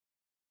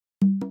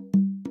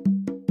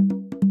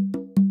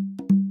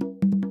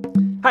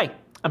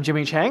I'm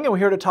Jimmy Chang, and we're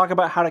here to talk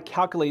about how to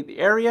calculate the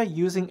area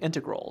using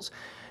integrals.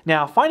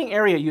 Now, finding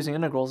area using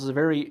integrals is a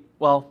very,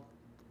 well,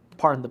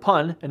 pardon the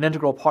pun, an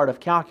integral part of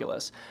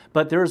calculus.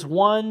 But there's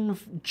one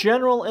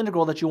general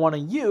integral that you want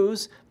to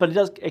use, but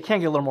it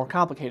can get a little more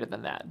complicated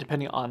than that,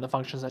 depending on the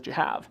functions that you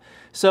have.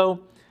 So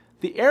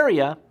the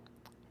area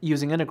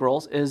using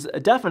integrals is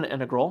a definite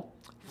integral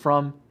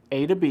from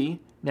a to b.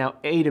 Now,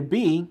 a to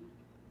b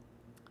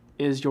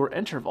is your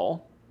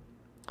interval,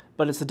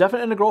 but it's a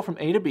definite integral from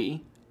a to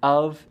b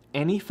of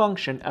any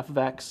function f of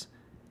x,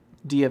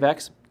 d of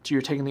x, so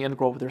you're taking the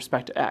integral with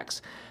respect to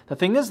x. The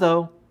thing is,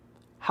 though,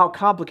 how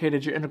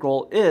complicated your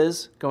integral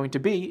is going to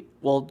be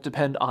will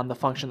depend on the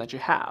function that you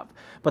have.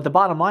 But the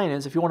bottom line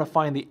is, if you want to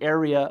find the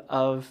area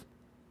of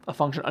a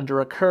function under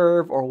a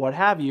curve or what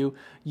have you,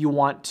 you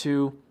want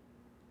to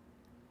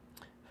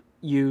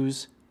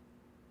use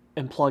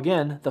and plug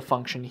in the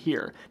function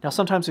here. Now,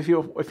 sometimes if you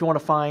want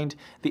to find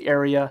the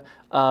area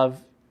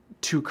of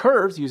two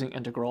curves using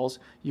integrals,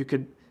 you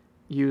could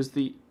use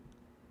the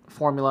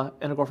formula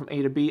integral from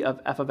a to b of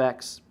f of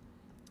x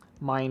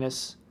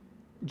minus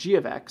g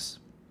of x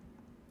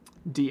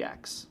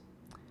dx.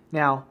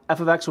 Now, f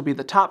of x will be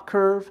the top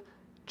curve,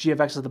 g of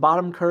x is the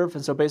bottom curve,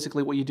 and so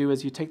basically what you do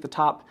is you take the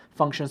top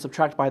function,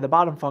 subtract by the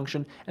bottom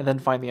function, and then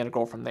find the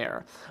integral from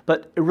there.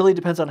 But it really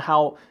depends on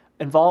how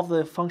involved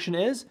the function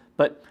is,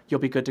 but you'll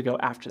be good to go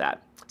after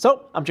that.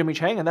 So, I'm Jimmy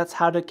Chang, and that's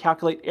how to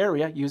calculate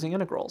area using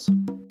integrals.